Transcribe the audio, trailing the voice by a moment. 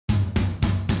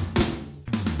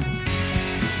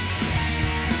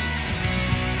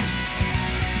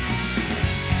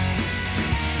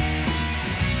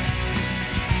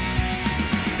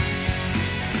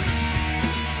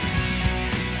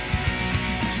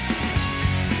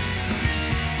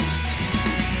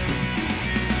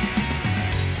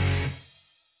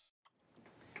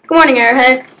morning,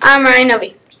 Arrowhead. I'm Ryan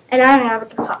Novi. And I'm Howard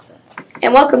Picasso.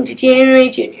 And welcome to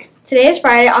Gma Jr. Today is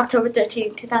Friday, October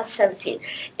 13, 2017.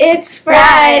 It's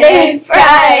Friday.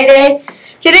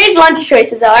 Today's lunch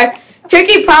choices are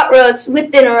turkey pot roast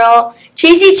with dinner roll,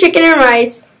 cheesy chicken and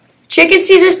rice, chicken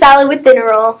Caesar salad with dinner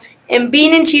roll, and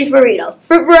bean and cheese burrito,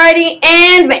 fruit variety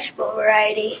and vegetable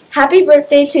variety. Happy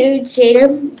birthday to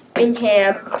Jada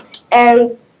Bingham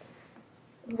and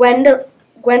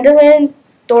Gwendolyn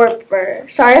Thorper.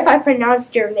 Sorry if I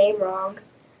pronounced your name wrong.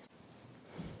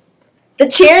 The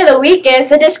cheer of the week is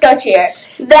the disco cheer.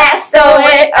 That's the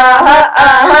way,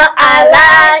 I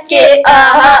like it,